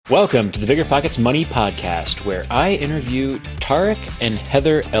Welcome to the Bigger Pockets Money Podcast, where I interview Tarek and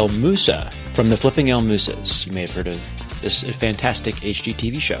Heather El Moussa from the Flipping El Moussas. You may have heard of this fantastic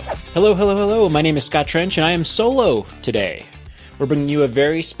HGTV show. Hello. My name is Scott Trench, and I am solo today. We're bringing you a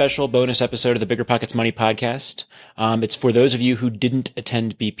very special bonus episode of the Bigger Pockets Money Podcast. It's for those of you who didn't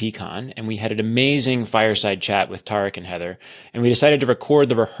attend BPCon, and we had an amazing fireside chat with Tarek and Heather, and we decided to record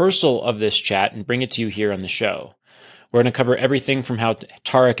the rehearsal of this chat and bring it to you here on the show. We're going to cover everything from how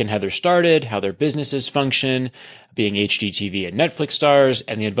Tarek and Heather started, how their businesses function, being HGTV and Netflix stars,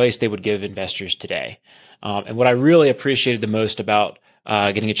 and the advice they would give investors today. And what I really appreciated the most about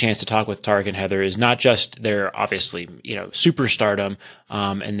getting a chance to talk with Tarek and Heather is not just their obviously, superstardom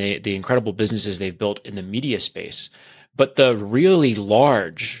and the incredible businesses they've built in the media space, but the really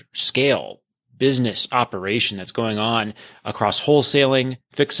large scale business operation that's going on across wholesaling,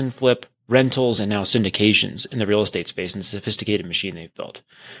 fix and flip, rentals, and now syndications in the real estate space and the sophisticated machine they've built.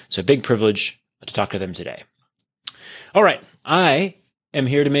 So a big privilege to talk to them today. All right. I am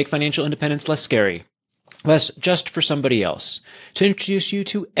here to make financial independence less scary, less just for somebody else, to introduce you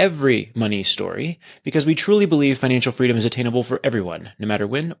to every money story, because we truly believe financial freedom is attainable for everyone, no matter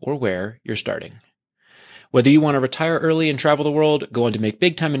when or where you're starting. Whether you want to retire early and travel the world, go on to make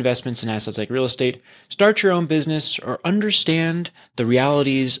big-time investments in assets like real estate, start your own business, or understand the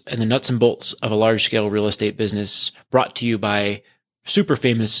realities and the nuts and bolts of a large-scale real estate business brought to you by super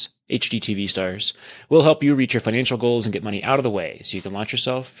famous HGTV stars, we'll help you reach your financial goals and get money out of the way so you can launch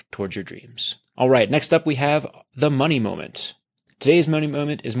yourself towards your dreams. All right, next up we have the money moment. Today's money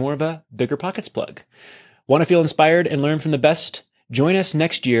moment is more of a Bigger Pockets plug. Want to feel inspired and learn from the best? Join us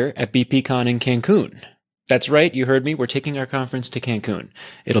next year at BPCon in Cancun. That's right, you heard me. We're taking our conference to Cancun.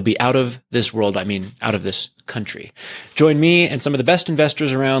 It'll be out of this world, out of this country. Join me and some of the best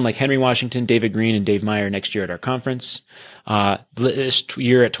investors around like Henry Washington, David Green, and Dave Meyer next year at our conference. This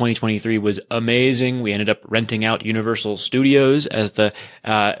year at 2023 was amazing. We ended up renting out Universal Studios as the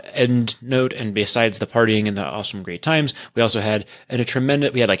end note, and besides the partying and the awesome great times, we also had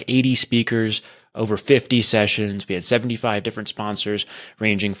we had like 80 speakers, over 50 sessions. We had 75 different sponsors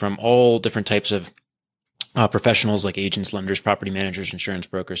ranging from all different types of professionals like agents, lenders, property managers, insurance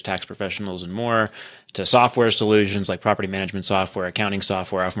brokers, tax professionals, and more, to software solutions like property management software, accounting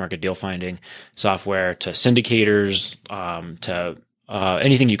software, off-market deal finding software, to syndicators, to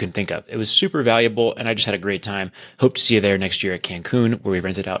anything you can think of. It was super valuable, and I just had a great time. Hope to see you there next year at Cancun, where we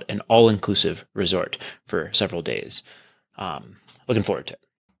rented out an all-inclusive resort for several days. Looking forward to it.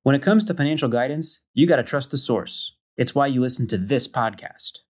 When it comes to financial guidance, you got to trust the source. It's why you listen to this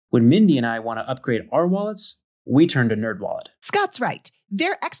podcast. When Mindy and I want to upgrade our wallets, we turn to NerdWallet. Scott's right.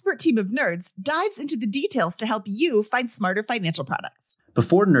 Their expert team of nerds dives into the details to help you find smarter financial products.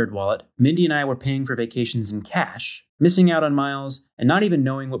 Before NerdWallet, Mindy and I were paying for vacations in cash, missing out on miles, and not even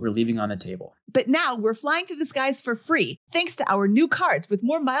knowing what we're leaving on the table. But now we're flying through the skies for free, thanks to our new cards with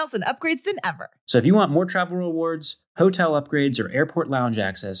more miles and upgrades than ever. So if you want more travel rewards, hotel upgrades, or airport lounge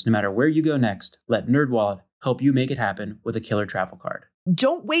access, no matter where you go next, let NerdWallet help you make it happen with a killer travel card.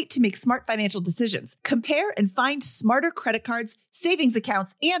 Don't wait to make smart financial decisions. Compare and find smarter credit cards, savings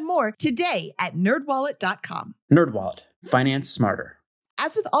accounts, and more today at nerdwallet.com. NerdWallet. Finance smarter.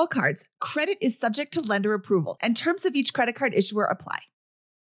 As with all cards, credit is subject to lender approval, and terms of each credit card issuer apply.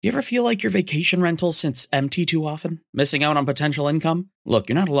 You ever feel like your vacation rental sits empty too often? Missing out on potential income? Look,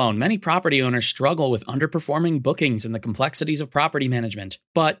 you're not alone. Many property owners struggle with underperforming bookings and the complexities of property management.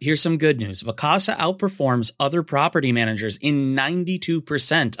 But here's some good news. Vacasa outperforms other property managers in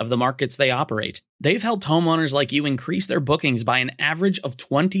 92% of the markets they operate. They've helped homeowners like you increase their bookings by an average of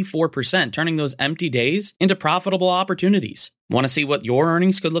 24%, turning those empty days into profitable opportunities. Want to see what your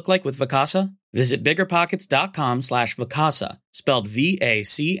earnings could look like with Vacasa? Visit biggerpockets.com/Vacasa, spelled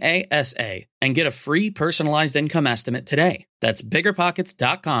Vacasa, and get a free personalized income estimate today. That's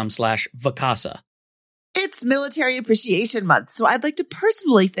biggerpockets.com/Vacasa. It's Military Appreciation Month, so I'd like to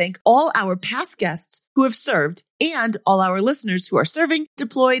personally thank all our past guests who have served and all our listeners who are serving,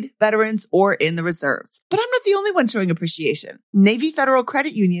 deployed, veterans, or in the reserves. But I'm not the only one showing appreciation. Navy Federal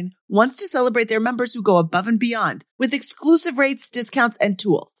Credit Union wants to celebrate their members who go above and beyond with exclusive rates, discounts, and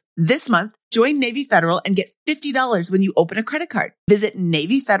tools. This month, join Navy Federal and get $50 when you open a credit card. Visit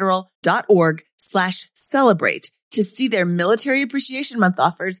NavyFederal.org/celebrate to see their Military Appreciation Month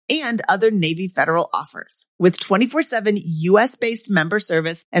offers and other Navy Federal offers. With 24/7 U.S.-based member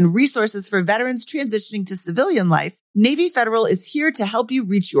service and resources for veterans transitioning to civilian life, Navy Federal is here to help you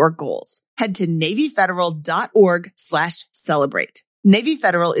reach your goals. Head to NavyFederal.org/celebrate. Navy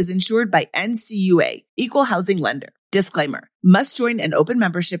Federal is insured by NCUA, Equal Housing Lender. Disclaimer: must join an open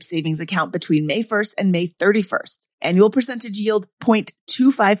membership savings account between May 1st and May 31st. Annual percentage yield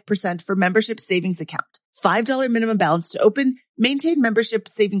 0.25% for membership savings account. $5 minimum balance to open, maintain membership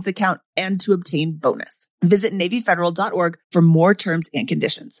savings account, and to obtain bonus. Visit NavyFederal.org for more terms and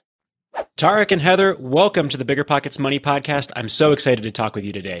conditions. Tarek and Heather, welcome to the Bigger Pockets Money Podcast. I'm so excited to talk with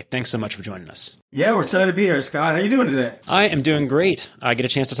you today. Thanks so much for joining us. Yeah, we're excited to be here, Scott. How you doing today? I am doing great. I get a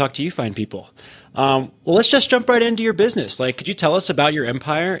chance to talk to you fine people. Well, let's just jump right into your business. Could you tell us about your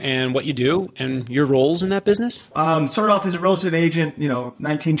empire and what you do and your roles in that business? Started off as a real estate agent,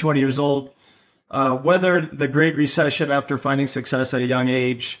 19, 20 years old. Weathered the Great Recession after finding success at a young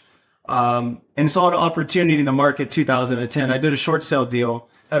age. And saw an opportunity in the market 2010. I did a short sale deal.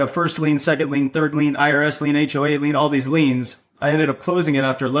 Had a first lien, second lien, third lien, IRS lien, HOA lien, all these liens. I ended up closing it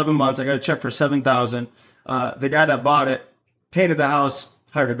after 11 months. I got a check for $7,000. The guy that bought it painted the house,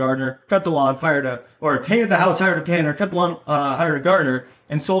 hired a gardener, cut the lawn, painted the house, hired a painter, cut the lawn, hired a gardener,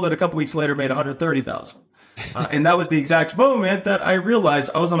 and sold it a couple weeks later, made $130,000. And that was the exact moment that I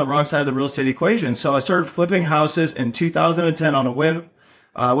realized I was on the wrong side of the real estate equation. So I started flipping houses in 2010 on a whim.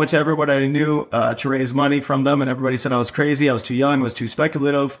 Went to everybody I knew to raise money from them, and everybody said I was crazy, I was too young, was too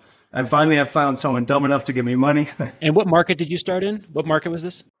speculative. And finally, I found someone dumb enough to give me money. And what market did you start in? What market was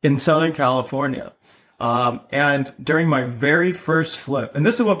this? In Southern California. And during my very first flip, and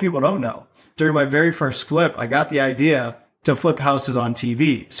this is what people don't know, during my very first flip, I got the idea to flip houses on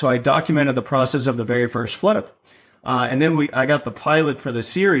TV. So I documented the process of the very first flip. And then I got the pilot for the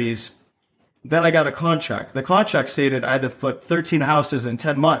series. Then I got a contract. The contract stated I had to flip 13 houses in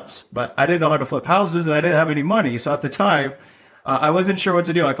 10 months, but I didn't know how to flip houses and I didn't have any money. So at the time, I wasn't sure what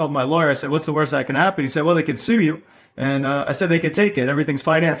to do. I called my lawyer. I said, what's the worst that can happen? He said, well, they could sue you. And I said they could take it. Everything's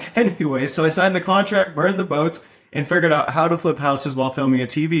financed anyway. So I signed the contract, burned the boats, and figured out how to flip houses while filming a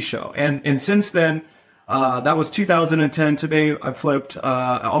TV show. And since then, that was 2010. Today, I've flipped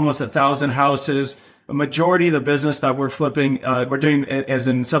almost 1,000 houses. A majority of the business that we're flipping, we're doing is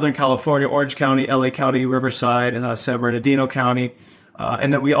in Southern California, Orange County, LA County, Riverside, and San Bernardino County.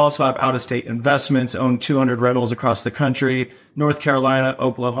 And then we also have out-of-state investments, own 200 rentals across the country, North Carolina,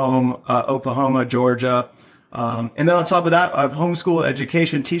 Oklahoma, Georgia. And then on top of that, I have homeschool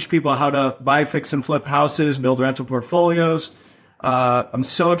education, teach people how to buy, fix, and flip houses, build rental portfolios. I'm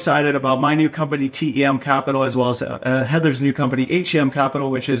so excited about my new company, TEM Capital, as well as Heather's new company, HGM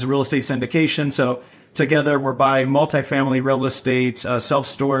Capital, which is real estate syndication. So together, we're buying multifamily real estate,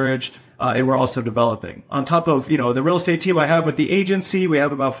 self-storage, and we're also developing. On top of, the real estate team I have with the agency, we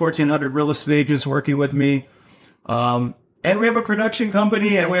have about 1,400 real estate agents working with me. And we have a production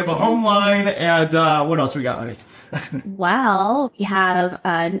company, and we have a home line, and what else we got? Well, we have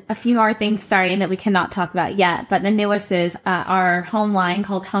a few more things starting that we cannot talk about yet, but the newest is our home line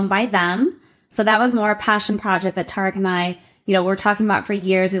called Home by Them. So that was more a passion project that Tarek and I, were talking about for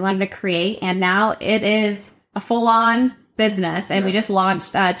years. We wanted to create, and now it is a full-on business. And we just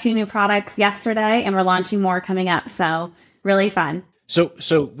launched 2 new products yesterday, and we're launching more coming up. So really fun. So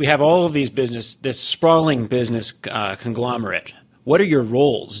we have all of these this sprawling business conglomerate. What are your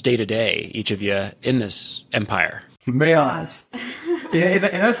roles day to day, each of you, in this empire? Man, and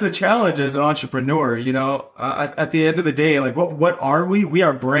that's the challenge as an entrepreneur. At the end of the day, what are we? We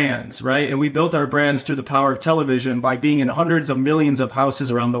are brands, right? And we built our brands through the power of television by being in hundreds of millions of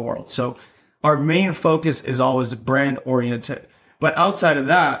houses around the world. So our main focus is always brand oriented. But outside of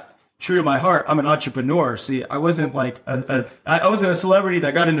that, true to my heart, I'm an entrepreneur. See, I wasn't I wasn't a celebrity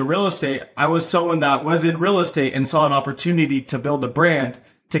that got into real estate. I was someone that was in real estate and saw an opportunity to build a brand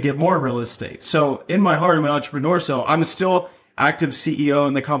to get more real estate. So in my heart, I'm an entrepreneur. So I'm still active CEO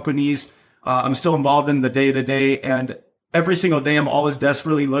in the companies. I'm still involved in the day to day, and every single day I'm always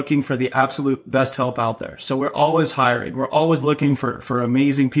desperately looking for the absolute best help out there. So we're always hiring. We're always looking for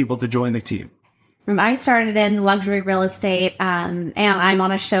amazing people to join the team. I started in luxury real estate, and I'm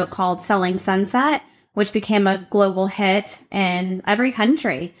on a show called Selling Sunset, which became a global hit in every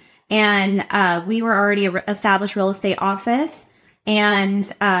country. And we were already an established real estate office, and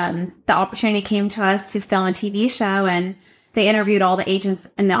the opportunity came to us to film a TV show, and they interviewed all the agents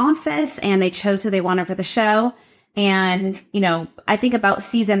in the office, and they chose who they wanted for the show. And, I think about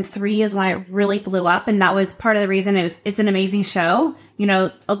season 3 is when it really blew up. And that was part of the reason it's an amazing show.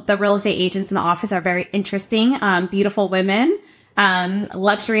 The real estate agents in the office are very interesting, beautiful women,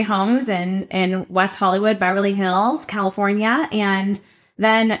 luxury homes in West Hollywood, Beverly Hills, California. And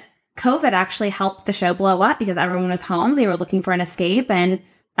then COVID actually helped the show blow up because everyone was home. They were looking for an escape. And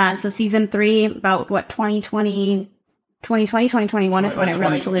so season 3, about 2021 is when it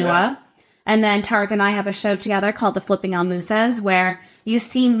really blew up. And then Tarek and I have a show together called The Flipping Moussas, where you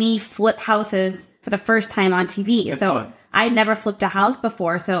see me flip houses for the first time on TV. It's so fun. I had never flipped a house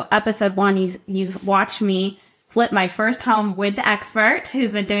before. So episode 1, you watch me flipped my first home with the expert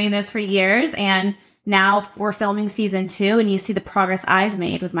who's been doing this for years. And now we're filming season 2, and you see the progress I've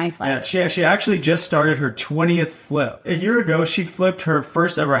made with my flips. Yeah, she actually just started her 20th flip. A year ago, she flipped her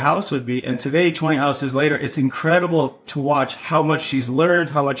first ever house with me. And today, 20 houses later, it's incredible to watch how much she's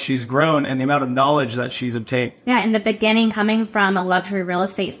learned, how much she's grown, and the amount of knowledge that she's obtained. Yeah, in the beginning, coming from a luxury real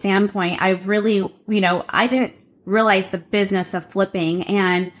estate standpoint, I really, I didn't realize the business of flipping.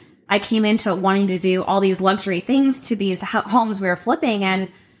 And I came into it wanting to do all these luxury things to these homes we were flipping. And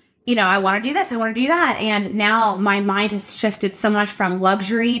I want to do this, I want to do that. And now my mind has shifted so much from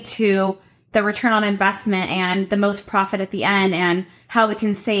luxury to the return on investment and the most profit at the end and how we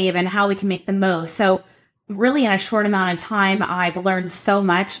can save and how we can make the most. So really in a short amount of time, I've learned so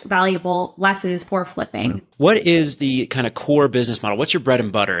much valuable lessons for flipping. What is the kind of core business model? What's your bread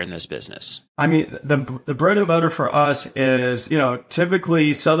and butter in this business? I mean, the bread and butter for us is,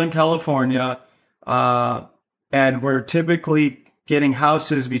 typically Southern California, and we're typically getting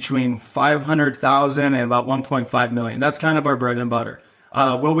houses between 500,000 and about 1.5 million. That's kind of our bread and butter.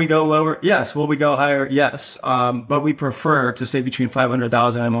 Will we go lower? Yes. Will we go higher? Yes. But we prefer to stay between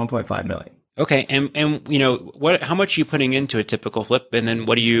 500,000 and 1.5 million. Okay. And how much are you putting into a typical flip, and then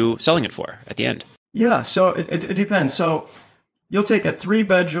what are you selling it for at the end? Yeah. So it depends. So you'll take a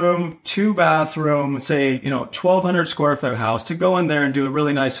 3-bedroom, 2-bathroom, say, 1,200 square foot house to go in there and do a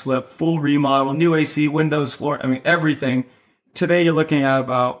really nice flip, full remodel, new AC, windows, floor. I mean, everything. Today, you're looking at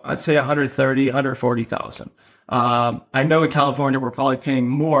about, I'd say 130, 140,000. I know in California, we're probably paying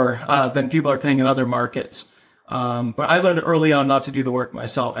more than people are paying in other markets. But I learned early on not to do the work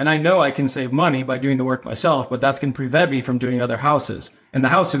myself. And I know I can save money by doing the work myself, but that's going to prevent me from doing other houses. And the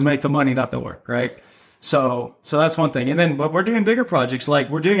houses make the money, not the work, right? So that's one thing. And then, but we're doing bigger projects. Like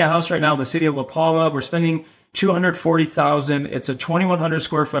we're doing a house right now in the city of La Palma. We're spending $240,000. It's a 2,100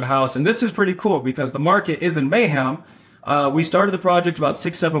 square foot house. And this is pretty cool because the market is in mayhem. We started the project about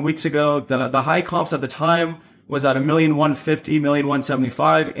 6-7 weeks ago. The high comps at the time was at $1,150,000,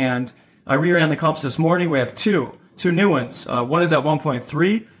 $1,175,000. And I reran the comps this morning. We have two new ones. One is at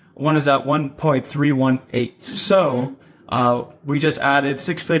 1.3, one is at 1.318. So, we just added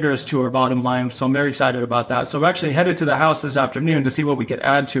 6 figures to our bottom line. So I'm very excited about that. So I'm actually headed to the house this afternoon to see what we could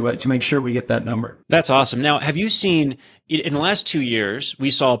add to it to make sure we get that number. That's awesome. Now, have you seen, in the last 2 years, we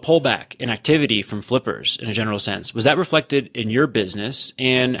saw a pullback in activity from flippers in a general sense. Was that reflected in your business?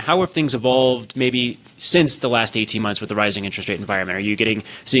 And how have things evolved maybe since the last 18 months with the rising interest rate environment? Are you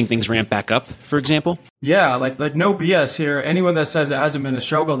seeing things ramp back up, for example? Yeah, like no BS here. Anyone that says it hasn't been a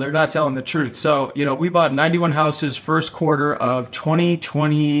struggle, they're not telling the truth. So, we bought 91 houses first quarter of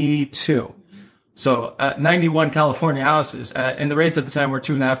 2022. So 91 California houses, and the rates at the time were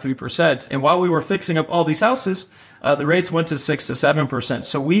 2.5%, 3%. And while we were fixing up all these houses, the rates went to 6 to 7%.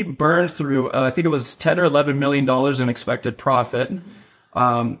 So we burned through, I think it was $10 or $11 million in expected profit.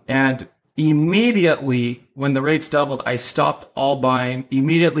 And immediately when the rates doubled, I stopped all buying,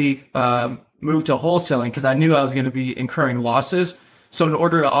 immediately moved to wholesaling because I knew I was going to be incurring losses. So in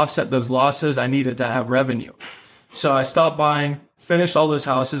order to offset those losses, I needed to have revenue. So I stopped buying, finished all those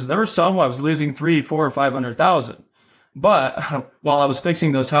houses. There were some I was losing 300, 400, or 500,000. But while I was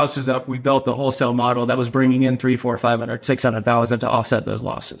fixing those houses up, we built the wholesale model that was bringing in 300, 400, 500, 600,000 to offset those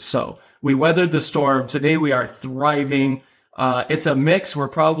losses. So we weathered the storm. Today we are thriving. It's a mix. We're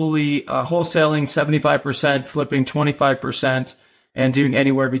probably wholesaling 75%, flipping 25%. And doing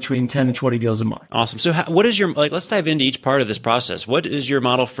anywhere between 10 and 20 deals a month. Awesome. So what is your, let's dive into each part of this process. What is your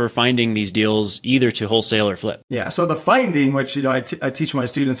model for finding these deals either to wholesale or flip? Yeah. So the finding, which, I teach my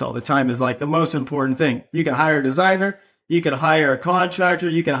students all the time, is like the most important thing. You can hire a designer, you can hire a contractor,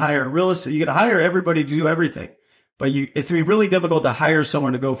 you can hire a real estate, you can hire everybody to do everything. But it's going to be really difficult to hire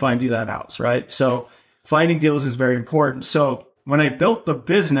someone to go do that house, right? So finding deals is very important. So when I built the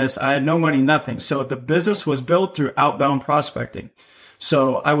business, I had no money, nothing. So the business was built through outbound prospecting.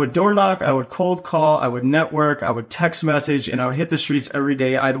 So I would door knock, I would cold call, I would network, I would text message, and I would hit the streets every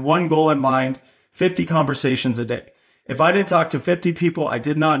day. I had one goal in mind, 50 conversations a day. If I didn't talk to 50 people I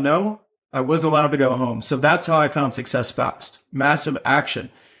did not know, I wasn't allowed to go home. So that's how I found success fast. Massive action.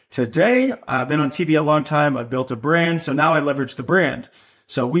 Today, I've been on TV a long time. I've built a brand. So now I leverage the brand.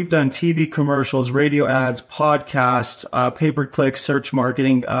 So we've done TV commercials, radio ads, podcasts, pay-per-click, search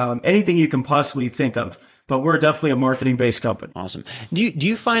marketing, anything you can possibly think of. But we're definitely a marketing-based company. Awesome. Do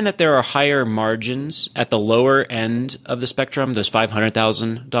you find that there are higher margins at the lower end of the spectrum, those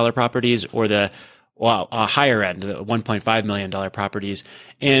 $500,000 properties, or the higher end, the $1.5 million properties?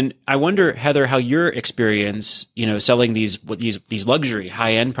 And I wonder, Heather, how your experience, selling these luxury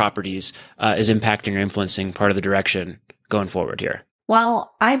high-end properties is impacting or influencing part of the direction going forward here.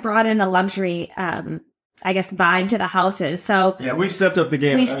 Well, I brought in a luxury I guess, vibe to the houses. So yeah, we've stepped up the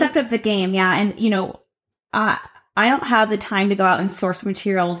game. We've stepped up the game. Yeah. And, I don't have the time to go out and source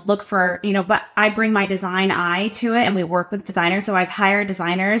materials, look for, but I bring my design eye to it and we work with designers. So I've hired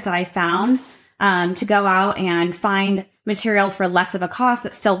designers that I found to go out and find materials for less of a cost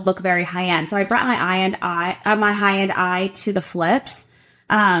that still look very high end. So I brought my high end eye to the flips.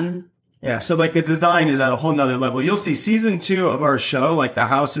 Yeah, so like the design is at a whole nother level. You'll see season 2 of our show, like the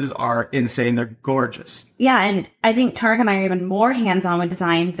houses are insane. They're gorgeous. Yeah, and I think Tarek and I are even more hands-on with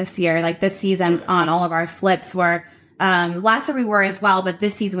design this year, like this season on all of our flips, where last year we were as well, but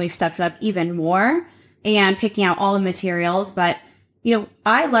this season we've stepped up even more and picking out all the materials. But,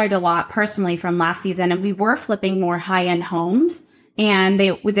 I learned a lot personally from last season, and we were flipping more high-end homes. And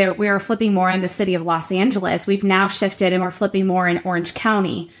we were flipping more in the city of Los Angeles. We've now shifted and we're flipping more in Orange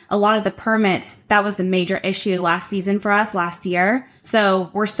County. A lot of the permits, that was the major issue last season for us last year. So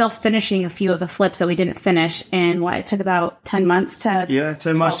we're still finishing a few of the flips that we didn't finish in it took about 10 months to... Yeah,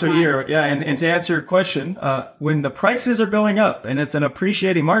 10 months to a year. Yeah, and to answer your question, when the prices are going up and it's an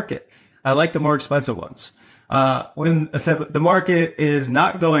appreciating market, I like the more expensive ones. When the market is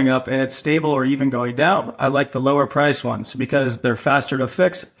not going up and it's stable or even going down, I like the lower price ones because they're faster to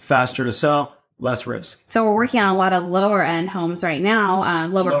fix, faster to sell, less risk. So we're working on a lot of lower end homes right now,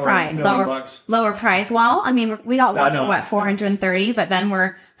 lower price. Well, I mean, we got one for 430, but then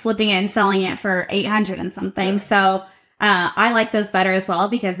we're flipping it and selling it for 800 and something. Yeah. So, I like those better as well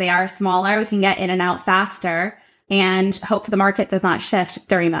because they are smaller. We can get in and out faster and hope the market does not shift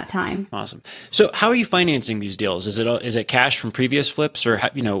during that time. Awesome. So how are you financing these deals? Is it cash from previous flips or,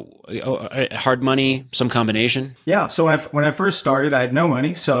 hard money, some combination? Yeah. So when I first started, I had no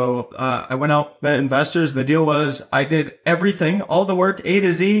money. So I went out, met investors. The deal was I did everything, all the work, A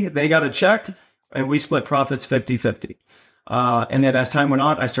to Z. They got a check and we split profits 50-50. And then as time went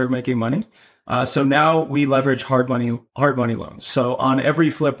on, I started making money. So now we leverage hard money loans. So on every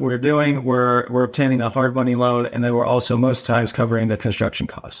flip we're doing, we're obtaining a hard money loan, and then we're also most times covering the construction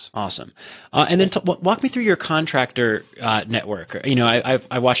costs. Awesome. And then walk me through your contractor network.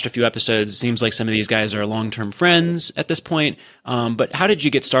 I watched a few episodes. It seems like some of these guys are long-term friends at this point. But how did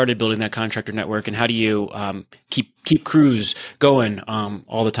you get started building that contractor network, and how do you keep crews going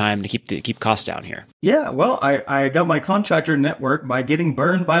all the time to keep costs down here? Yeah, well, I got my contractor network by getting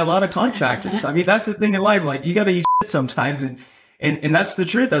burned by a lot of contractors. I mean, that's the thing in life. Like, you got to eat shit sometimes. And that's the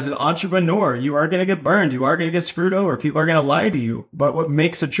truth. As an entrepreneur, you are going to get burned. You are going to get screwed over. People are going to lie to you. But what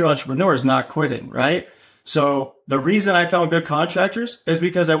makes a true entrepreneur is not quitting, right? So the reason I found good contractors is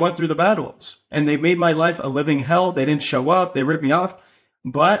because I went through the bad ones. And they made my life a living hell. They didn't show up. They ripped me off.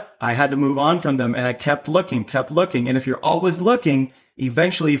 But I had to move on from them. And I kept looking. And if you're always looking,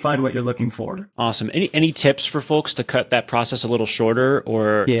 eventually you find what you're looking for. Awesome. Any tips for folks to cut that process a little shorter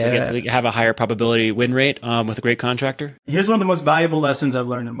or to have a higher probability win rate with a great contractor? Here's one of the most valuable lessons I've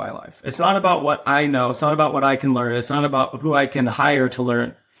learned in my life. It's not about what I know. It's not about what I can learn. It's not about who I can hire to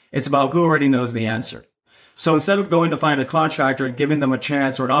learn. It's about who already knows the answer. So instead of going to find a contractor and giving them a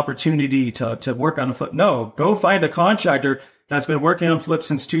chance or an opportunity to work on a flip, no, go find a contractor that's been working on flips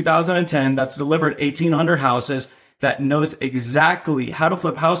since 2010, that's delivered 1,800 houses, that knows exactly how to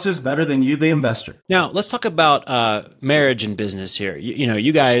flip houses better than you, the investor. Now, let's talk about marriage and business here.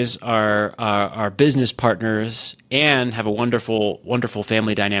 You guys are business partners and have a wonderful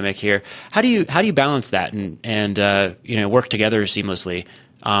family dynamic here. How do you balance that and work together seamlessly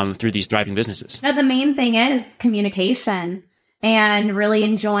through these thriving businesses? Now, the main thing is communication and really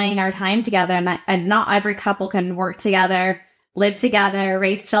enjoying our time together. And not every couple can work together, live together,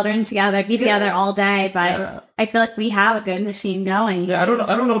 raise children together, be together all day. But I feel like we have a good machine going. Yeah, I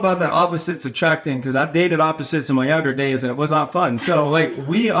don't know about that opposites attracting, because I've dated opposites in my younger days and it was not fun. So like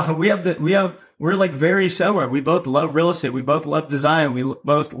we're like very similar. We both love real estate. We both love design. We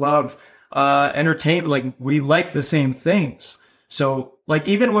both love entertainment. Like, we like the same things. So like,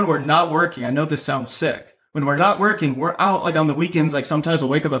 even when we're not working, I know this sounds sick. When we're not working, we're out like on the weekends. Like, sometimes we'll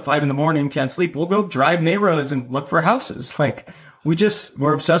wake up at 5 a.m, can't sleep. We'll go drive neighborhoods and look for houses. Like,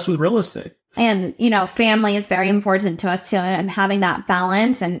 we're obsessed with real estate. And, family is very important to us too, and having that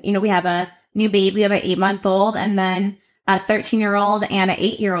balance. And, we have a new baby. We have an 8-month-old and then a 13-year-old and an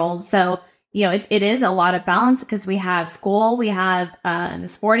 8-year-old. So, it is a lot of balance because we have school, we have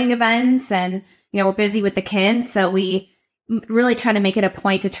sporting events, and, we're busy with the kids. So we really try to make it a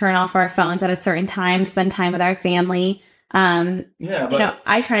point to turn off our phones at a certain time, spend time with our family. I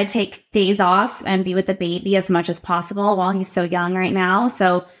try to take days off and be with the baby as much as possible while he's so young right now.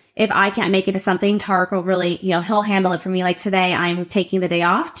 So if I can't make it to something, Tarek will really, he'll handle it for me. Like today, I'm taking the day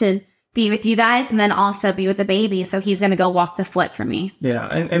off to be with you guys and then also be with the baby. So he's going to go walk the flip for me. Yeah.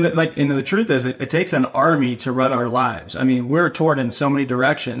 And the truth is it takes an army to run our lives. I mean, we're torn in so many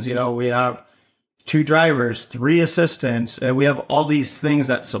directions. You know, we have 2 drivers, 3 assistants, and we have all these things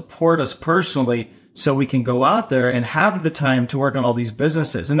that support us personally so we can go out there and have the time to work on all these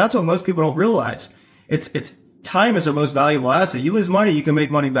businesses. And that's what most people don't realize. It's time is our most valuable asset. You lose money, you can make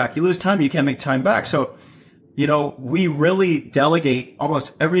money back. You lose time, you can't make time back. So, you know, we really delegate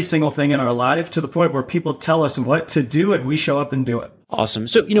almost every single thing in our life to the point where people tell us what to do and we show up and do it. Awesome.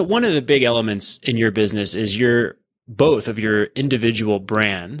 So, you know, one of the big elements in your business is both of your individual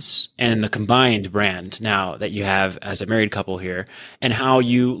brands and the combined brand now that you have as a married couple here, and how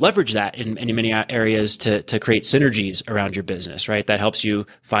you leverage that in many areas to create synergies around your business, right? That helps you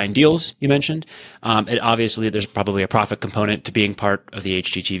find deals, you mentioned. Obviously, there's probably a profit component to being part of the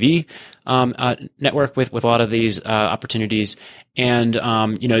HGTV network with a lot of these opportunities. And,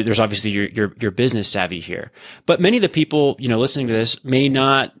 you know, there's obviously your business savvy here. But many of the people, you know, listening to this may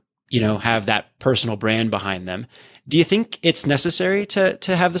not, you know, have that personal brand behind them. Do you think it's necessary to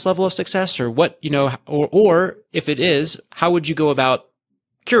have this level of success, or what, you know, or if it is, how would you go about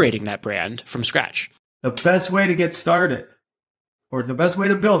curating that brand from scratch? The best way to get started, or the best way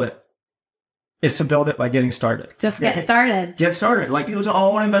to build it, is to build it by getting started. Just get started. Get started. Like people say, oh,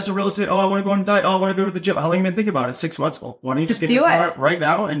 I want to invest in real estate. Oh, I want to go on a diet. Oh, I want to go to the gym. How long have you been thinking about it? 6 months. Well, why don't you just get in the car right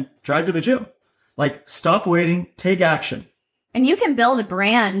now and drive to the gym? Like, stop waiting, take action. And you can build a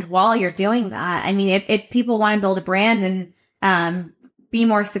brand while you're doing that. I mean, if people want to build a brand and be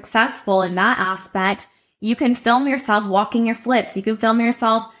more successful in that aspect, you can film yourself walking your flips. You can film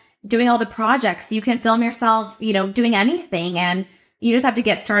yourself doing all the projects. You can film yourself, you know, doing anything. And you just have to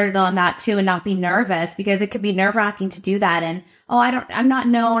get started on that too and not be nervous, because it could be nerve-wracking to do that. And, I'm not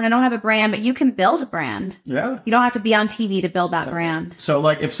known. I don't have a brand, but you can build a brand. Yeah. You don't have to be on TV to build that brand. So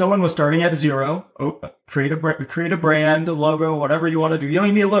like if someone was starting at zero, create a brand, a logo, whatever you want to do. You don't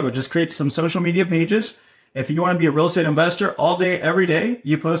even need a logo. Just create some social media pages. If you want to be a real estate investor all day, every day,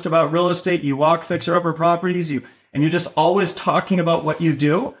 you post about real estate, you walk fixer-upper properties, and you're just always talking about what you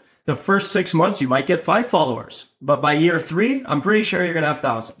do. The first 6 months, you might get 5 followers, but by year 3, I'm pretty sure you're going to have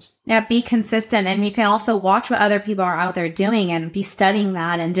thousands. Yeah, be consistent. And you can also watch what other people are out there doing and be studying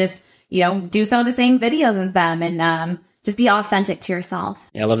that, and just, you know, do some of the same videos as them, and just be authentic to yourself.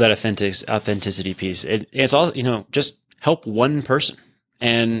 Yeah, I love that authenticity piece. It's all, you know, just help one person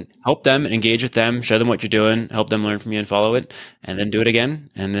and help them and engage with them, show them what you're doing, help them learn from you and follow it, and then do it again,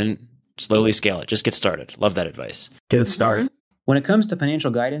 and then slowly scale it. Just get started. Love that advice. Get started. When it comes to financial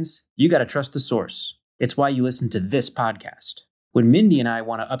guidance, you got to trust the source. It's why you listen to this podcast. When Mindy and I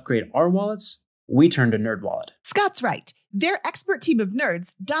want to upgrade our wallets, we turn to NerdWallet. Scott's right. Their expert team of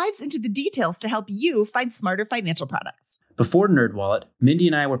nerds dives into the details to help you find smarter financial products. Before NerdWallet, Mindy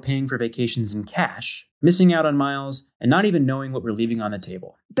and I were paying for vacations in cash, missing out on miles, and not even knowing what we're leaving on the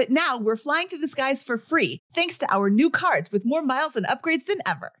table. But now we're flying through the skies for free, thanks to our new cards with more miles and upgrades than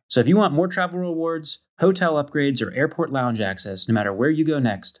ever. So if you want more travel rewards, hotel upgrades, or airport lounge access, no matter where you go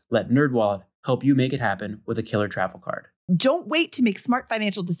next, let NerdWallet help you make it happen with a killer travel card. Don't wait to make smart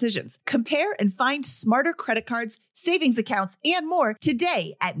financial decisions. Compare and find smarter credit cards, savings accounts, and more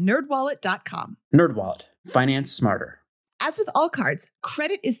today at nerdwallet.com. NerdWallet. Finance smarter. As with all cards,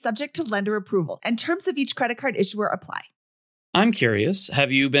 credit is subject to lender approval, and terms of each credit card issuer apply. I'm curious,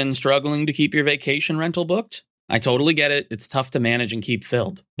 have you been struggling to keep your vacation rental booked? I totally get it. It's tough to manage and keep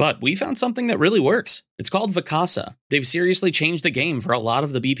filled. But we found something that really works. It's called Vacasa. They've seriously changed the game for a lot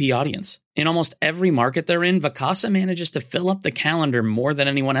of the BP audience. In almost every market they're in, Vacasa manages to fill up the calendar more than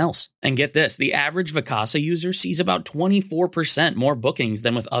anyone else. And get this, the average Vacasa user sees about 24% more bookings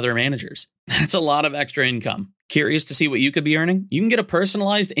than with other managers. That's a lot of extra income. Curious to see what you could be earning? You can get a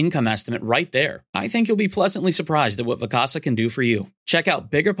personalized income estimate right there. I think you'll be pleasantly surprised at what Vacasa can do for you. Check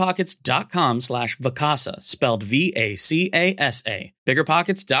out biggerpockets.com/Vacasa, spelled Vacasa.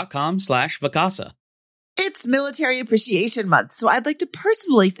 biggerpockets.com/Vacasa. It's Military Appreciation Month, so I'd like to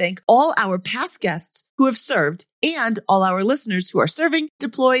personally thank all our past guests who have served and all our listeners who are serving,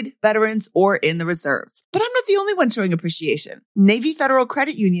 deployed, veterans, or in the reserves. But I'm not the only one showing appreciation. Navy Federal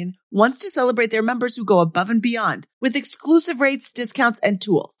Credit Union wants to celebrate their members who go above and beyond with exclusive rates, discounts, and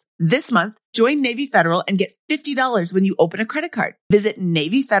tools. This month, join Navy Federal and get $50 when you open a credit card. Visit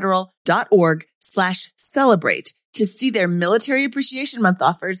NavyFederal.org/celebrate to see their Military Appreciation Month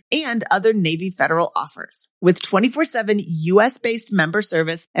offers and other Navy Federal offers. With 24/7 U.S.-based member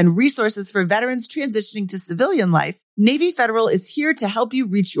service and resources for veterans transitioning to civilian life, Navy Federal is here to help you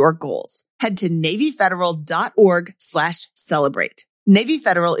reach your goals. Head to NavyFederal.org/celebrate. Navy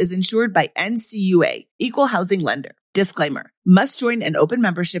Federal is insured by NCUA, Equal Housing Lender. Disclaimer, must join an open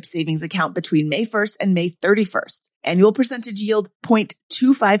membership savings account between May 1st and May 31st. Annual percentage yield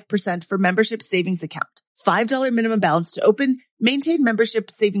 0.25% for membership savings account. $5 minimum balance to open, maintain membership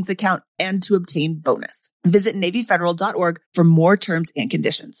savings account, and to obtain bonus. Visit NavyFederal.org for more terms and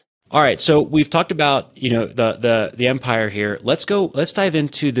conditions. All right, so we've talked about, the empire here. Let's dive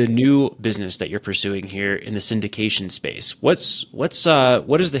into the new business that you're pursuing here in the syndication space. What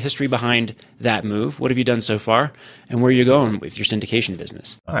is the history behind that move? What have you done so far, and where are you going with your syndication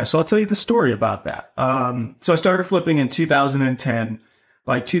business? All right, so I'll tell you the story about that. So I started flipping in 2010.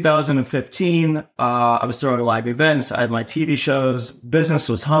 By 2015, I was throwing live events. I had my TV shows. Business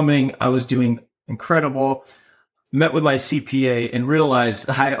was humming. I was doing incredible. Met with my CPA and realized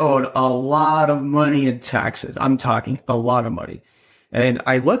I owed a lot of money in taxes. I'm talking a lot of money. And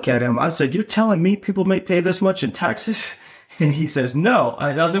I look at him. I said, "You're telling me people may pay this much in taxes?" And he says, "No."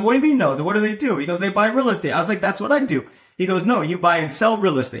 I was like, "What do you mean no?" I said, "What do they do?" He goes, "They buy real estate." I was like, "That's what I do." He goes, "No, you buy and sell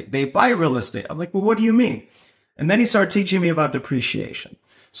real estate. They buy real estate." I'm like, "Well, what do you mean?" And then he started teaching me about depreciation.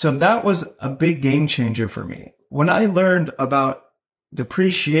 So that was a big game changer for me. When I learned about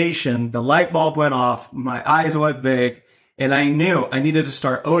depreciation, the light bulb went off, my eyes went big, and I knew I needed to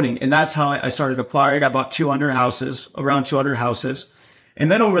start owning. And that's how I started acquiring. I bought around 200 houses.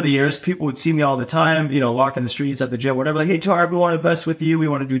 And then over the years, people would see me all the time, walking the streets, at the gym, whatever, like, "Hey, Tarek, we want to invest with you. We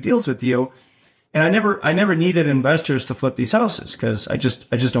want to do deals with you." And I never needed investors to flip these houses because I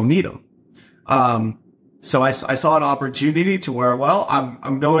just don't need them. So I saw an opportunity to where, well,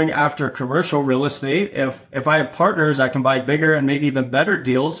 I'm going after commercial real estate. If I have partners, I can buy bigger and maybe even better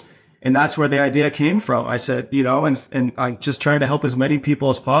deals. And that's where the idea came from. I said, and I'm just trying to help as many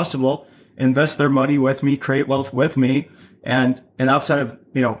people as possible invest their money with me, create wealth with me. And outside of,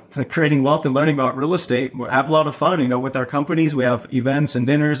 creating wealth and learning about real estate, we have a lot of fun, with our companies. We have events and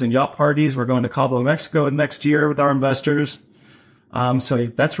dinners and yacht parties. We're going to Cabo, Mexico next year with our investors. So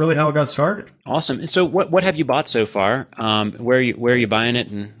that's really how it got started. Awesome. And so what have you bought so far? Where are you buying it,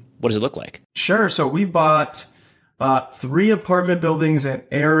 and what does it look like? Sure. So we bought 3 apartment buildings in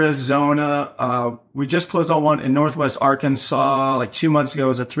Arizona. We just closed on one in Northwest Arkansas like 2 months ago. It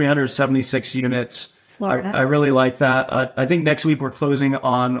was a 376 units. I really like that. I think next week we're closing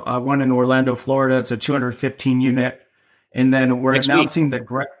on one in Orlando, Florida. It's a 215 unit. And then we're announcing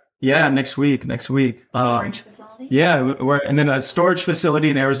next week. Storage facility? Yeah, and then a storage facility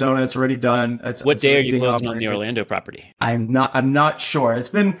in Arizona. It's already done. What day are you closing on the Orlando property? I'm not sure.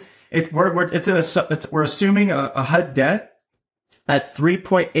 We're assuming a HUD debt at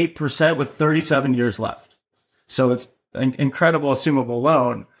 3.8% with 37 years left. So it's an incredible assumable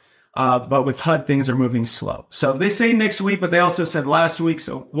loan. But with HUD, things are moving slow. So they say next week, but they also said last week.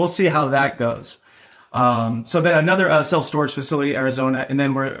 So we'll see how that goes. So then another self-storage facility in Arizona, and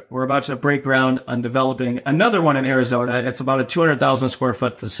then we're about to break ground on developing another one in Arizona. It's about a 200,000 square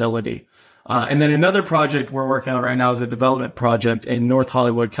foot facility. And then another project we're working on right now is a development project in North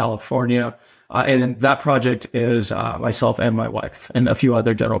Hollywood, California. And that project is myself and my wife and a few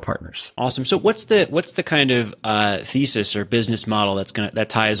other general partners. Awesome. So what's the kind of thesis or business model that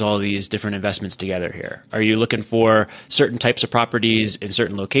ties all these different investments together here? Are you looking for certain types of properties in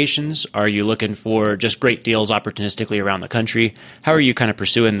certain locations? Are you looking for just great deals opportunistically around the country? How are you kind of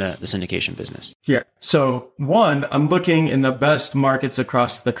pursuing the syndication business? Yeah. So 1, I'm looking in the best markets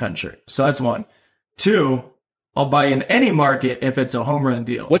across the country. So that's 1. 2, I'll buy in any market if it's a home run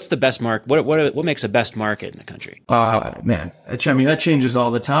deal. What's the best market? What makes a best market in the country? Man, that changes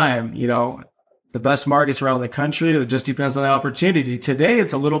all the time. The best markets around the country, it just depends on the opportunity. Today,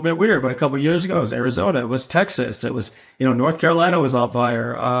 it's a little bit weird, but a couple of years ago, it was Arizona, it was Texas, it was, North Carolina was on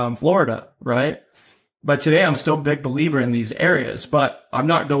fire, Florida, right? But today, I'm still a big believer in these areas, but I'm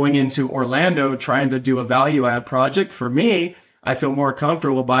not going into Orlando trying to do a value add project. For me, I feel more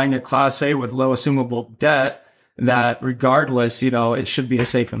comfortable buying a Class A with low assumable debt that regardless, it should be a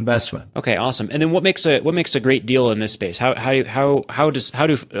safe investment. Okay, awesome. And then what makes a great deal in this space? How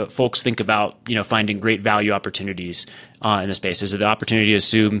do folks think about finding great value opportunities in this space? Is it the opportunity to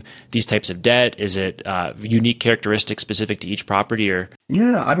assume these types of debt? Is it unique characteristics specific to each property? Or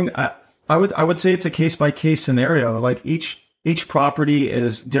I would say it's a case by case scenario. Like each property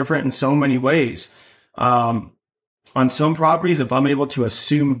is different in so many ways. On some properties, if I'm able to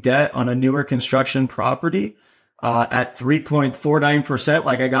assume debt on a newer construction property, at 3.49%,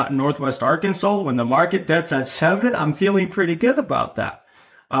 like I got in Northwest Arkansas, when the market debt's at 7, I'm feeling pretty good about that.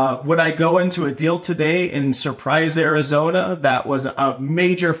 Would I go into a deal today in Surprise, Arizona, that was a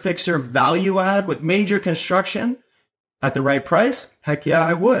major fixer value add with major construction at the right price? Heck yeah,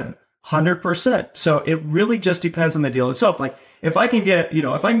 I would. 100%. So it really just depends on the deal itself. Like if I can get,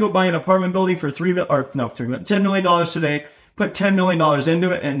 if I can go buy an apartment building for $10 million today, put $10 million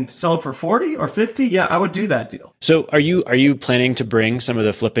into it and sell it for 40 or 50, yeah, I would do that deal. So are you planning to bring some of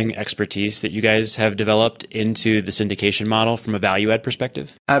the flipping expertise that you guys have developed into the syndication model from a value add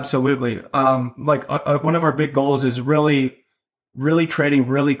perspective? Absolutely. One of our big goals is really creating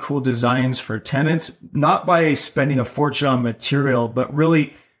really cool designs for tenants, not by spending a fortune on material, but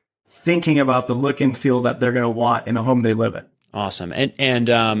really thinking about the look and feel that they're going to want in a home they live in. Awesome. And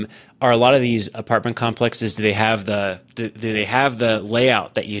are a lot of these apartment complexes, do they have the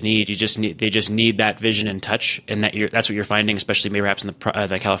layout that you need? They just need that vision and touch, and that's what you're finding, especially maybe perhaps in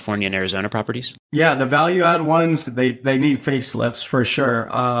the California and Arizona properties? Yeah, the value add ones, they need facelifts for sure.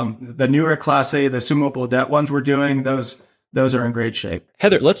 The newer Class A, the Sumo Debt ones we're doing, those are in great shape.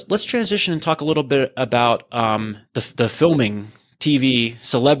 Heather, let's transition and talk a little bit about the filming TV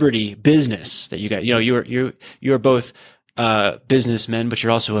celebrity business that you got. You're both businessmen, but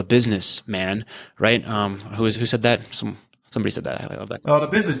you're also a businessman, right? Who said that? Somebody said that. I love that. Oh, the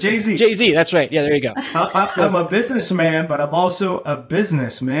business. Jay-Z. Jay-Z. That's right. Yeah, there you go. I'm a businessman, but I'm also a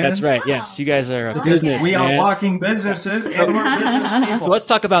businessman. That's right. Yes. You guys are a business. We are walking businesses and we're business people. So let's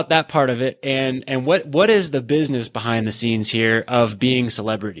talk about that part of it. And what is the business behind the scenes here of being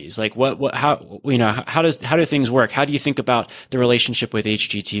celebrities? Like how do things work? How do you think about the relationship with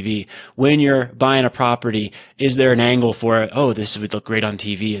HGTV? When you're buying a property, is there an angle for it? Oh, this would look great on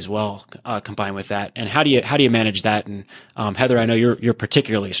TV as well, combined with that. And how do you manage that? And Heather, I know you're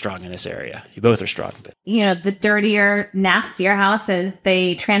particularly strong in this area. You both are strong. But the dirtier, nastier houses,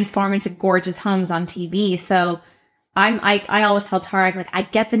 they transform into gorgeous homes on TV. So I always tell Tarek, like, I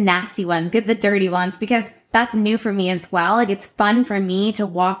get the nasty ones, get the dirty ones, because that's new for me as well. Like, it's fun for me to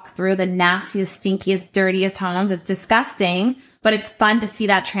walk through the nastiest, stinkiest, dirtiest homes. It's disgusting, but it's fun to see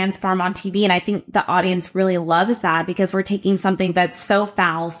that transform on TV. And I think the audience really loves that, because we're taking something that's so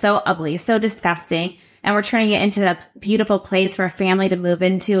foul, so ugly, so disgusting, and we're turning it into a beautiful place for a family to move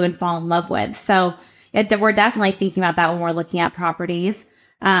into and fall in love with. So we're definitely thinking about that when we're looking at properties.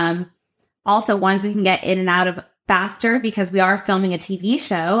 Also, ones we can get in and out of faster, because we are filming a TV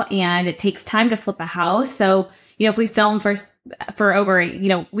show and it takes time to flip a house. So, if we film for over,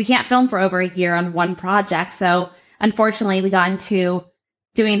 we can't film for over a year on one project. So unfortunately, we got into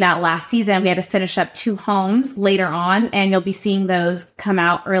doing that last season. We had to finish up 2 homes later on, and you'll be seeing those come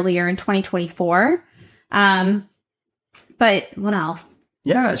out earlier in 2024. But what else?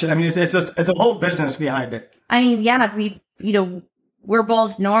 Yeah, I mean, it's a whole business behind it. I mean, yeah, we're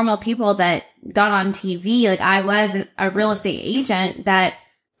both normal people that got on TV. Like, I was a real estate agent that,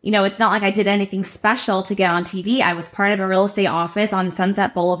 it's not like I did anything special to get on TV. I was part of a real estate office on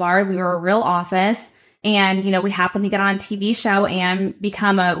Sunset Boulevard. We were a real office, and, we happened to get on a TV show and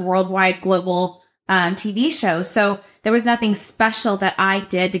become a worldwide global TV show. So there was nothing special that I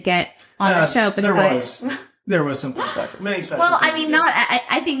did to get on the show. Besides, there was something special. Many special. Well, I mean,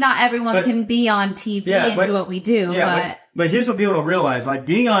 I think not everyone can be on TV and do what we do. Yeah, but here's what people don't realize: like,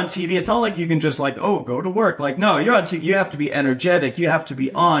 being on TV, it's not like you can just go to work. Like, no, you're on TV. You have to be energetic. You have to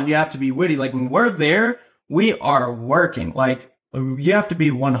be on. You have to be witty. Like, when we're there, we are working. Like, you have to be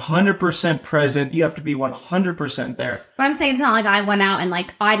 100% present. You have to be 100% there. But I'm saying it's not like I went out and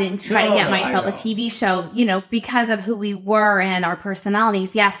I didn't try to get myself a TV show, because of who we were and our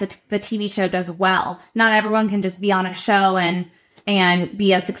personalities. Yes, the TV show does well. Not everyone can just be on a show and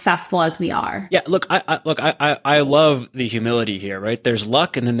be as successful as we are. Yeah, look, I love the humility here, right? There's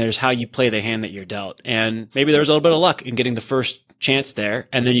luck, and then there's how you play the hand that you're dealt. And maybe there's a little bit of luck in getting the first chance there,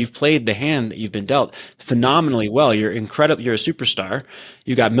 and then you've played the hand that you've been dealt phenomenally well. You're incredible. You're a superstar.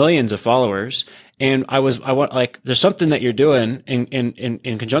 You got millions of followers. And there's something that you're doing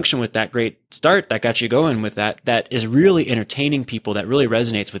in conjunction with that great start that got you going with that is really entertaining people, that really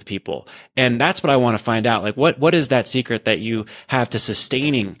resonates with people. And that's what I want to find out. Like, what is that secret that you have to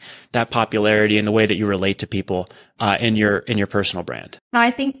sustaining that popularity in the way that you relate to people, in your personal brand? I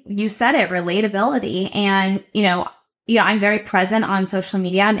think you said it, relatability. And, I'm very present on social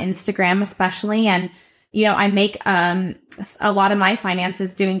media, on Instagram especially. And, I make a lot of my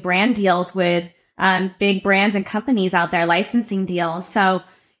finances doing brand deals with big brands and companies out there, licensing deals. So,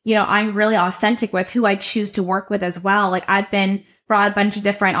 I'm really authentic with who I choose to work with as well. Like, I've been brought a bunch of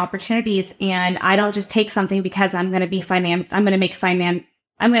different opportunities, and I don't just take something because I'm going to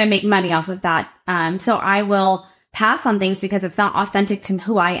make money off of that. So I will pass on things because it's not authentic to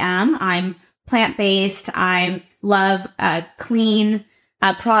who I am. I'm plant-based. I love clean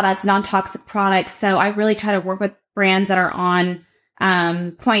products, non-toxic products. So I really try to work with brands that are on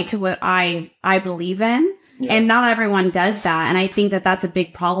point to what I believe in. And not everyone does that. And I think that that's a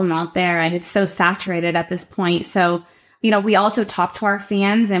big problem out there. And it's so saturated at this point. So, we also talk to our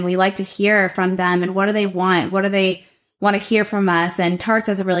fans and we like to hear from them and what do they want? What do they want to hear from us? And Tarek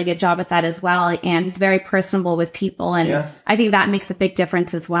does a really good job at that as well. And he's very personable with people. And I think that makes a big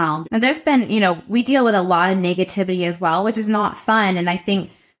difference as well. And there's been, we deal with a lot of negativity as well, which is not fun. And I think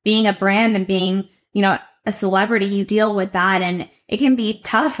being a brand and being, a celebrity, you deal with that and it can be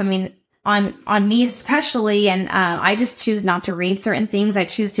tough. I mean, on me especially. And I just choose not to read certain things. I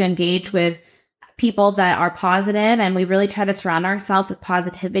choose to engage with people that are positive, and we really try to surround ourselves with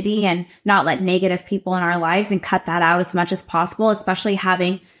positivity and not let negative people in our lives and cut that out as much as possible, especially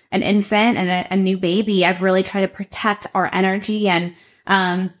having an infant and a new baby. I've really tried to protect our energy. And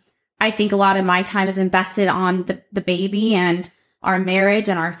I think a lot of my time is invested on the baby and our marriage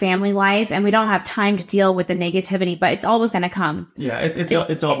and our family life. And we don't have time to deal with the negativity, but it's always going to come. Yeah,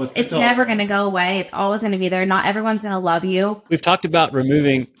 it's never going to go away. It's always going to be there. Not everyone's going to love you. We've talked about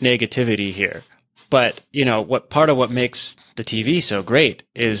removing negativity here. But, what part of what makes the TV so great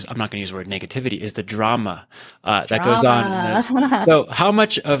is, I'm not going to use the word negativity, is the drama that goes on. So how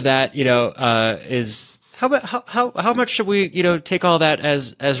much of that, is, how much should we, take all that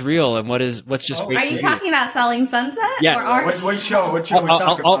as real, and what's just great? Are you talking about Selling Sunset? Yes. What show we talking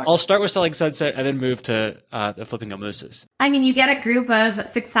about? I'll start with Selling Sunset and then move to the Flipping El Mousas. I mean, you get a group of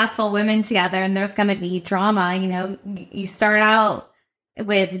successful women together and there's going to be drama. You start out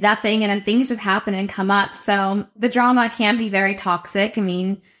with nothing and then things just happen and come up. So the drama can be very toxic. I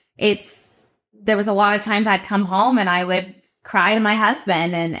mean, there was a lot of times I'd come home and I would cry to my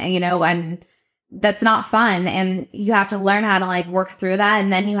husband and that's not fun. And you have to learn how to work through that.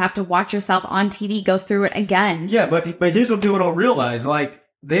 And then you have to watch yourself on TV go through it again. Yeah. But here's what people don't realize.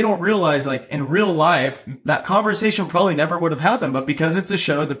 They don't realize, in real life, that conversation probably never would have happened. But because it's a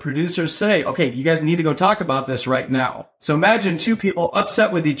show, the producers say, okay, you guys need to go talk about this right now. So imagine two people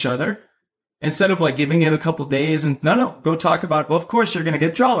upset with each other instead of giving it a couple days and no, go talk about it. Well, of course you're going to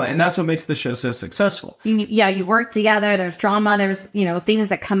get drama. And that's what makes the show so successful. You work together. There's drama. There's, things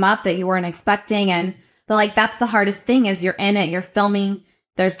that come up that you weren't expecting. But that's the hardest thing is you're in it, you're filming.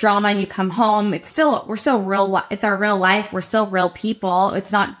 There's drama, you come home. We're still real. It's our real life. We're still real people.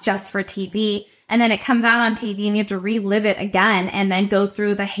 It's not just for TV. And then it comes out on TV and you have to relive it again and then go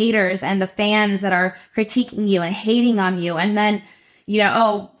through the haters and the fans that are critiquing you and hating on you. And then,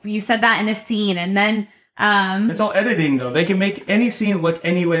 you said that in a scene. And then, it's all editing though. They can make any scene look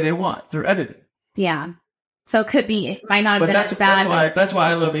any way they want through editing. Yeah. So it might not have been as bad. That's why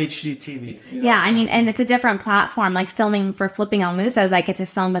I love HGTV. Yeah, I mean, and it's a different platform. Filming for Flipping El Mousas, I get to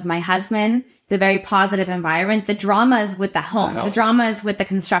film with my husband. It's a very positive environment. The drama is with the homes. The drama is with the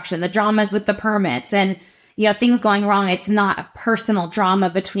construction. The drama is with the permits. And, things going wrong. It's not a personal drama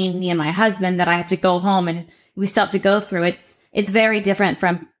between me and my husband that I have to go home and we still have to go through it. It's very different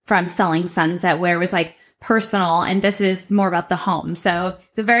from Selling Sunset, where it was personal, and this is more about the home. So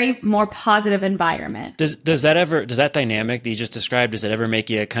it's a very more positive environment. Does that dynamic that you just described, does it ever make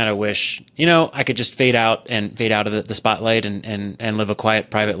you kind of wish, I could just fade out of the spotlight and live a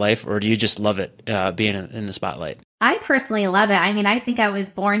quiet private life? Or do you just love it being in the spotlight? I personally love it. I mean, I think I was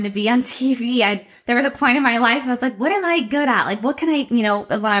born to be on TV. There was a point in my life I was like, what am I good at? What can I,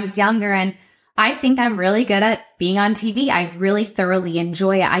 when I was younger, and I think I'm really good at being on TV. I really thoroughly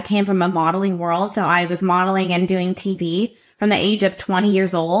enjoy it. I came from a modeling world, so I was modeling and doing TV from the age of 20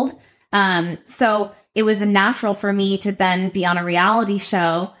 years old. So it was natural for me to then be on a reality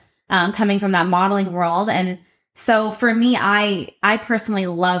show, coming from that modeling world. And so for me, I personally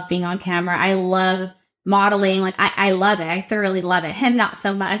love being on camera. I love modeling. I love it. I thoroughly love it. Him, not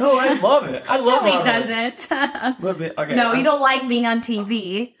so much. Oh, I love it. I love it. He doesn't. Love it. Okay. No, you don't like being on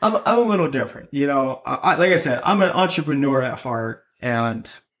TV. I'm a little different. Like I said, I'm an entrepreneur at heart, and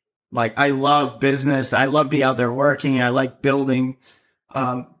I love business. I love being out there working. I like building.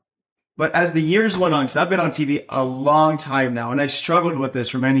 But as the years went on, because I've been on TV a long time now, and I struggled with this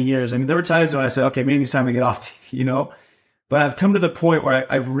for many years. I mean, there were times when I said, okay, maybe it's time to get off TV, But I've come to the point where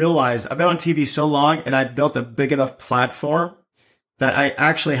I've realized I've been on TV so long and I've built a big enough platform that I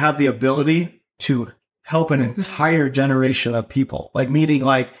actually have the ability to help an entire generation of people. Meaning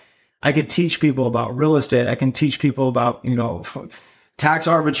I could teach people about real estate. I can teach people about, tax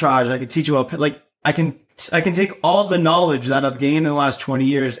arbitrage. I can teach you about, I can take all the knowledge that I've gained in the last 20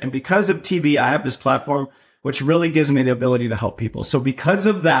 years. And because of TV, I have this platform, which really gives me the ability to help people. So because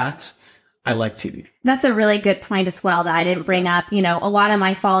of that, I like TV. That's a really good point as well that I didn't bring up. A lot of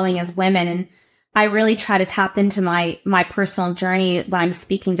my following is women, and I really try to tap into my personal journey when I'm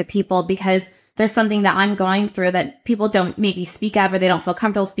speaking to people, because there's something that I'm going through that people don't maybe speak of, or they don't feel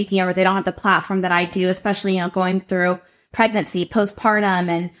comfortable speaking of, or they don't have the platform that I do, especially, going through pregnancy,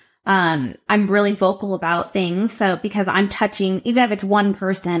 postpartum, and I'm really vocal about things. So because I'm touching, even if it's one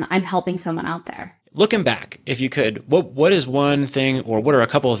person, I'm helping someone out there. Looking back, if you could, what is one thing, or what are a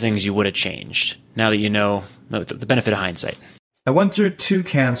couple of things you would have changed now that you know the benefit of hindsight? I went through 2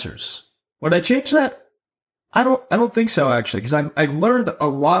 cancers. Would I change that? I don't think so, actually, because I learned a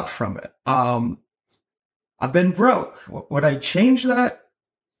lot from it. I've been broke. Would I change that?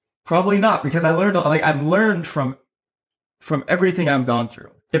 Probably not, because I've learned from everything I've gone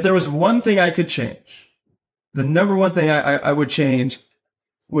through. If there was one thing I could change, the number one thing I would change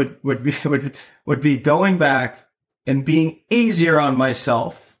would be going back and being easier on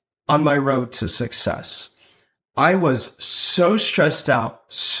myself on my road to success. I was so stressed out,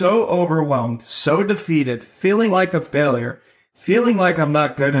 so overwhelmed, so defeated, feeling like a failure, feeling like I'm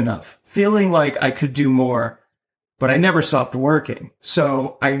not good enough, feeling like I could do more, but I never stopped working.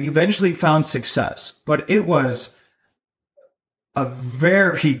 So I eventually found success, but it was a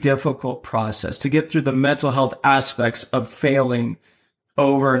very difficult process to get through the mental health aspects of failing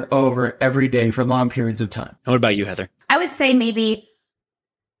over and over every day for long periods of time. And what about you, Heather? I would say maybe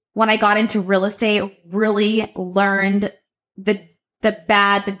when I got into real estate, really learned the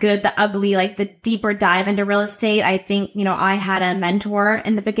bad, the good, the ugly, like the deeper dive into real estate. I think, I had a mentor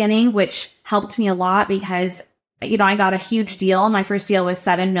in the beginning, which helped me a lot because, I got a huge deal. My first deal was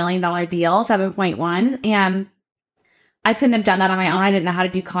 $7 million deal, 7.1. And I couldn't have done that on my own. I didn't know how to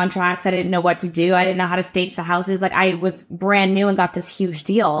do contracts. I didn't know what to do. I didn't know how to stage the houses. Like, I was brand new and got this huge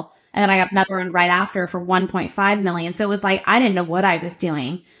deal. And then I got another one right after for 1.5 million. So it was like, I didn't know what I was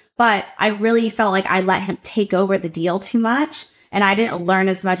doing, but I really felt like I let him take over the deal too much. And I didn't learn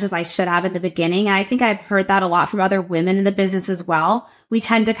as much as I should have in the beginning. And I think I've heard that a lot from other women in the business as well. We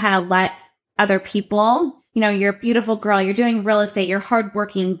tend to kind of let other people, you're a beautiful girl, you're doing real estate, you're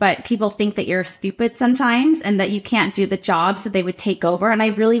hardworking, but people think that you're stupid sometimes and that you can't do the job, so they would take over. And I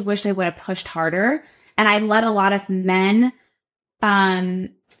really wished I would have pushed harder. And I let a lot of men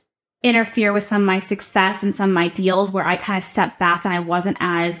interfere with some of my success and some of my deals where I kind of stepped back and I wasn't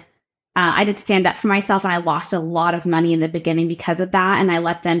as, I did stand up for myself, and I lost a lot of money in the beginning because of that. And I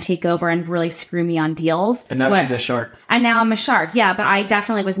let them take over and really screw me on deals. And now she's a shark. And now I'm a shark. Yeah. But I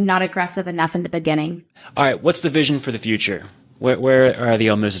definitely was not aggressive enough in the beginning. All right. What's the vision for the future? Where are the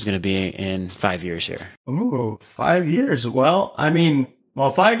Mousas going to be in 5 years here? Ooh, 5 years. Well,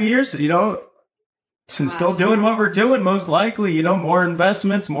 5 years, still doing what we're doing, most likely, more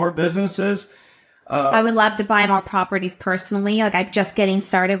investments, more businesses. I would love to buy more properties personally. Like, I'm just getting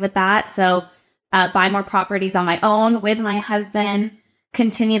started with that. So buy more properties on my own with my husband,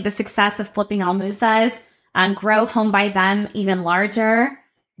 continue the success of flipping Mousas, and grow Home by Them even larger.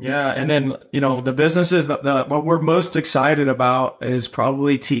 Yeah. And then, the businesses, what we're most excited about is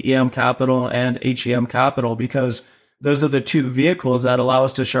probably TEM Capital and HEM Capital, because those are the 2 vehicles that allow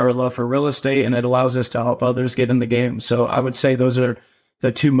us to share our love for real estate, and it allows us to help others get in the game. So I would say those are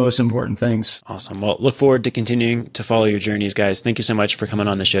the 2 most important things. Awesome. Well, look forward to continuing to follow your journeys, guys. Thank you so much for coming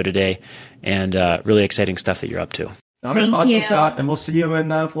on the show today, and really exciting stuff that you're up to. All right, awesome, Scott, and we'll see you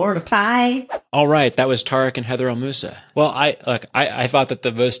in Florida. Bye. All right, that was Tarek and Heather Moussa. Well, I thought that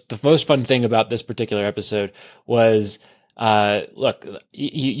the most fun thing about this particular episode was,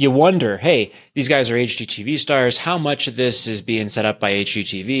 you wonder, hey, these guys are HGTV stars. How much of this is being set up by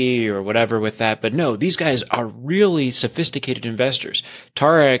HGTV or whatever with that? But no, these guys are really sophisticated investors.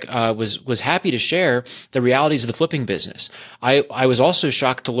 Tarek was happy to share the realities of the flipping business. I was also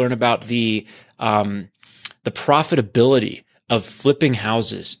shocked to learn about the profitability of flipping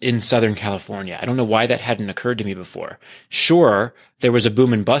houses in Southern California. I don't know why that hadn't occurred to me before. Sure, there was a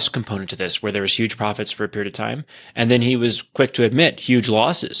boom and bust component to this where there was huge profits for a period of time. And then he was quick to admit huge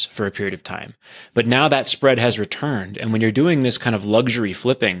losses for a period of time. But now that spread has returned. And when you're doing this kind of luxury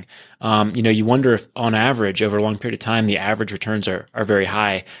flipping, you wonder if on average over a long period of time, the average returns are very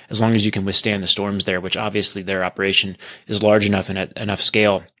high as long as you can withstand the storms there, which obviously their operation is large enough and at enough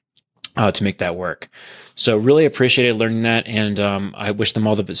scale to make that work. So really appreciated learning that. And I wish them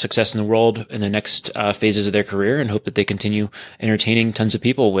all the success in the world in the next phases of their career, and hope that they continue entertaining tons of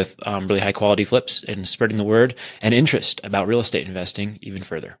people with really high quality flips and spreading the word and interest about real estate investing even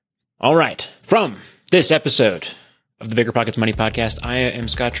further. All right. From this episode of the Bigger Pockets Money Podcast, I am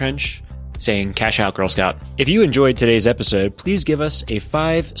Scott Trench, saying cash out, Girl Scout. If you enjoyed today's episode, please give us a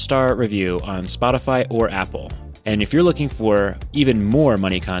 5-star review on Spotify or Apple. And if you're looking for even more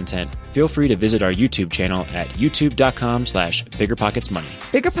money content, feel free to visit our YouTube channel at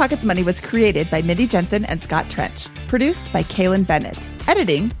youtube.com/biggerpocketsmoney. Bigger Pockets Money was created by Mindy Jensen and Scott Trench. Produced by Kaylin Bennett.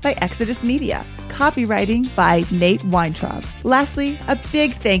 Editing by Exodus Media. Copywriting by Nate Weintraub. Lastly, a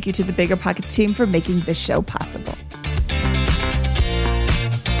big thank you to the Bigger Pockets team for making this show possible.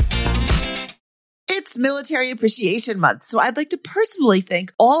 It's Military Appreciation Month, so I'd like to personally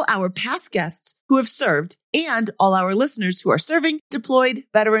thank all our past guests who have served and all our listeners who are serving, deployed,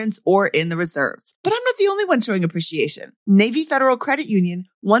 veterans, or in the reserves. But I'm not the only one showing appreciation. Navy Federal Credit Union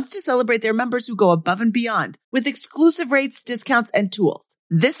wants to celebrate their members who go above and beyond with exclusive rates, discounts, and tools.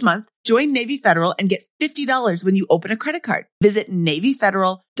 This month, join Navy Federal and get $50 when you open a credit card. Visit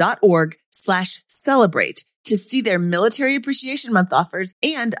NavyFederal.org/celebrate to see their Military Appreciation Month offers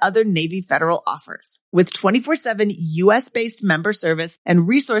and other Navy Federal offers. With 24/7 U.S.-based member service and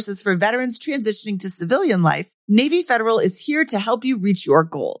resources for veterans transitioning to civilian life, Navy Federal is here to help you reach your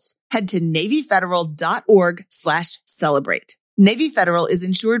goals. Head to NavyFederal.org/celebrate. Navy Federal is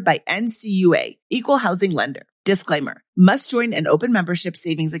insured by NCUA, Equal Housing Lender. Disclaimer, must join an open membership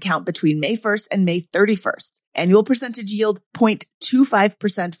savings account between May 1st and May 31st. Annual percentage yield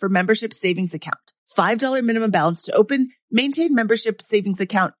 0.25% for membership savings account. $5 minimum balance to open, maintain membership savings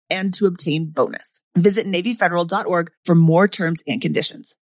account, and to obtain bonus. Visit NavyFederal.org for more terms and conditions.